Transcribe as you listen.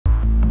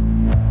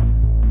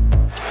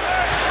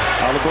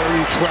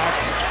Haliburton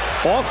tracked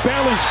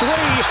off-balance three,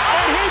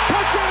 and he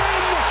puts it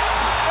in,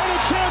 and a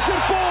chance at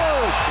four.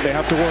 They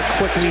have to work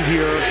quickly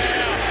here.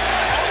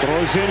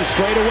 Throws in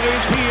straight away,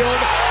 it's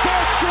healed.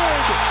 That's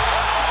good.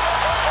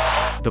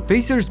 The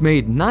Pacers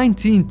made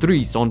 19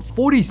 threes on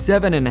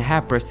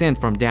 47.5%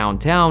 from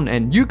downtown,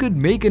 and you could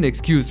make an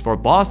excuse for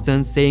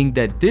Boston saying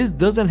that this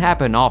doesn't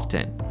happen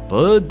often.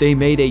 But they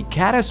made a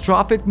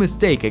catastrophic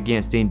mistake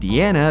against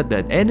Indiana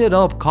that ended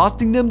up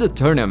costing them the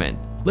tournament.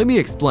 Let me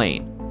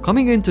explain.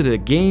 Coming into the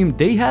game,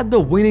 they had the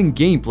winning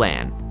game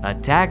plan: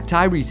 attack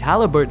Tyrese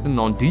Haliburton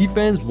on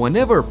defense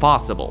whenever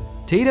possible.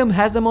 Tatum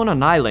has him on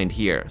an island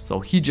here,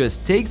 so he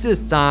just takes his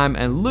time,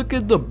 and look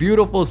at the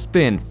beautiful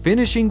spin,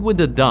 finishing with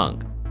the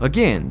dunk.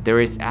 Again,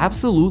 there is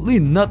absolutely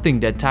nothing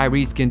that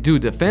Tyrese can do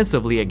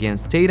defensively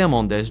against Tatum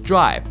on this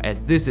drive,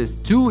 as this is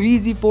too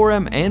easy for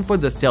him and for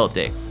the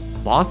Celtics.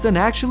 Boston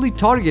actually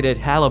targeted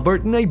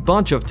Haliburton a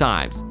bunch of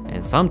times,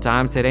 and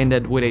sometimes it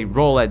ended with a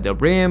roll at the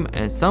rim,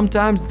 and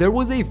sometimes there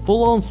was a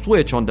full-on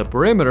switch on the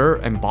perimeter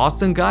and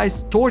Boston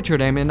guys tortured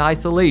him in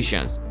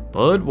isolations.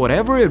 But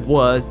whatever it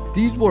was,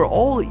 these were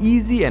all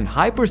easy and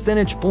high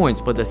percentage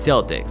points for the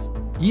Celtics.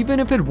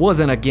 Even if it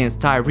wasn't against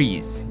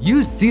Tyrese,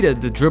 you see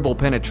that the dribble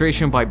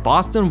penetration by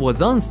Boston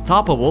was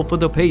unstoppable for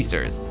the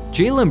Pacers.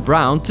 Jaylen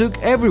Brown took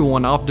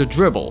everyone off the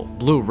dribble,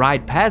 blew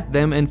right past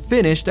them and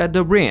finished at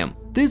the rim.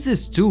 This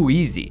is too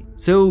easy.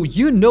 So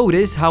you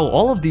notice how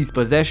all of these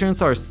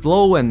possessions are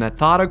slow and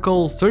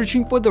methodical,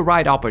 searching for the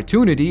right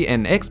opportunity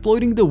and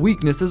exploiting the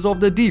weaknesses of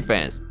the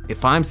defense.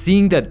 If I'm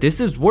seeing that this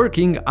is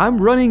working, I'm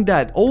running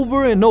that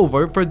over and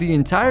over for the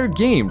entire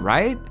game,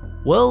 right?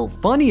 Well,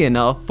 funny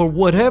enough, for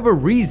whatever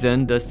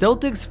reason, the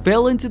Celtics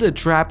fell into the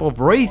trap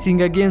of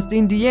racing against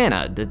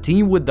Indiana, the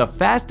team with the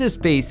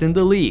fastest pace in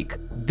the league.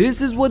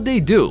 This is what they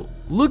do.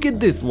 Look at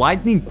this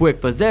lightning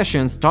quick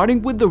possession,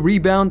 starting with the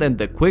rebound and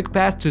the quick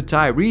pass to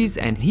Tyrese,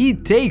 and he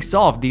takes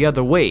off the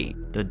other way.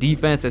 The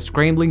defense is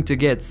scrambling to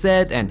get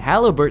set, and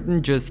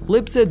Haliburton just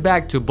flips it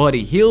back to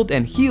Buddy Hield,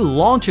 and he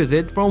launches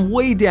it from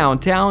way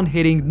downtown,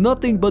 hitting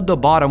nothing but the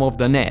bottom of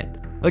the net.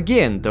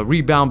 Again, the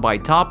rebound by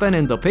Tatum,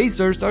 and the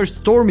Pacers are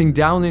storming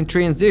down in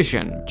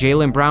transition.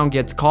 Jaylen Brown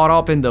gets caught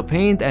up in the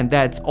paint, and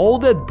that's all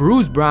that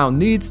Bruce Brown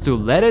needs to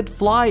let it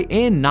fly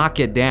and knock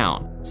it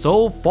down.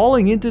 So,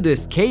 falling into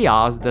this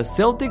chaos, the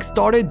Celtics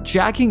started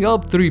jacking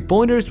up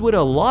three-pointers, with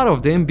a lot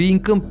of them being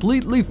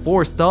completely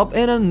forced up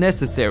and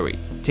unnecessary.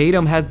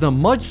 Tatum has the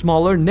much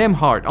smaller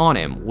Nembhard on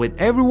him, with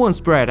everyone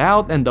spread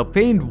out and the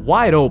paint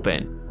wide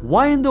open.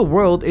 Why in the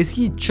world is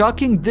he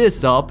chucking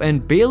this up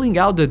and bailing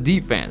out the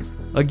defense?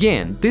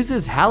 Again, this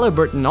is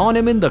Haliburton on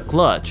him in the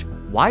clutch.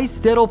 Why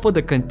settle for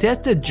the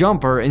contested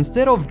jumper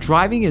instead of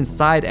driving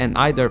inside and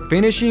either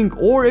finishing,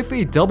 or if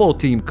a double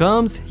team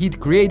comes, he'd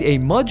create a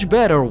much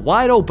better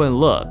wide open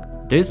look.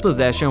 This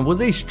possession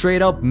was a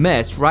straight up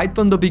mess right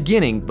from the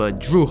beginning, but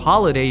Jrue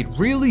Holiday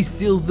really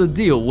seals the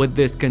deal with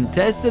this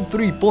contested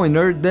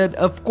three-pointer that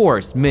of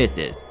course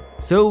misses.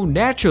 So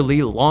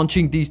naturally,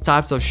 launching these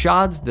types of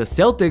shots, the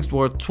Celtics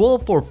were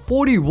 12 for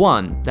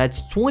 41,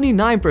 that's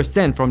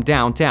 29% from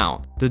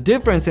downtown. The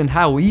difference in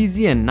how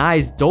easy and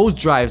nice those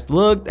drives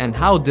looked and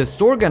how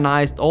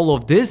disorganized all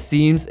of this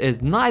seems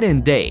is night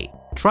and day.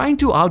 Trying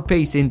to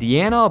outpace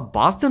Indiana,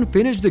 Boston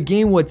finished the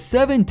game with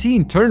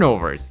 17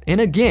 turnovers,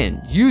 and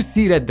again, you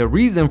see that the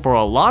reason for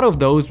a lot of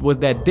those was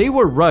that they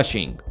were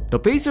rushing. The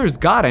Pacers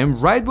got him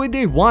right where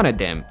they wanted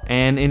them,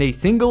 and in a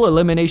single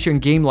elimination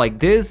game like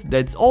this,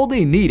 that's all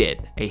they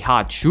needed. A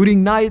hot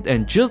shooting night,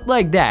 and just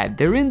like that,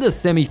 they're in the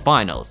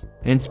semifinals.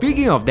 And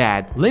speaking of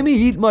that, let me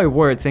eat my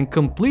words and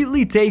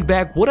completely take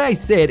back what I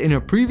said in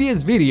a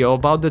previous video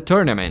about the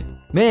tournament.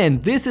 Man,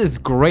 this is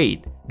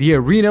great. The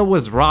arena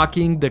was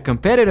rocking, the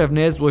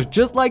competitiveness was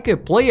just like a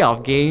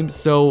playoff game,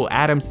 so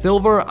Adam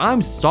Silver,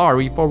 I'm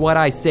sorry for what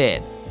I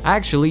said.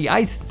 Actually,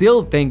 I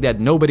still think that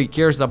nobody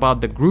cares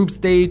about the group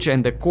stage,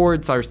 and the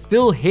courts are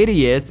still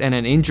hideous and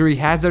an injury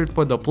hazard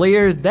for the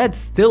players, that's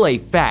still a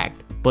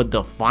fact. But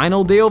the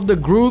final day of the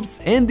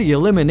groups and the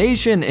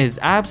elimination is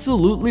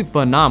absolutely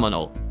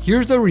phenomenal.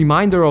 Here's a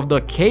reminder of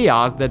the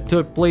chaos that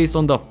took place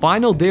on the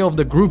final day of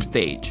the group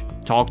stage.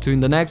 Talk to you in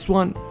the next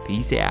one.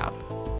 Peace out.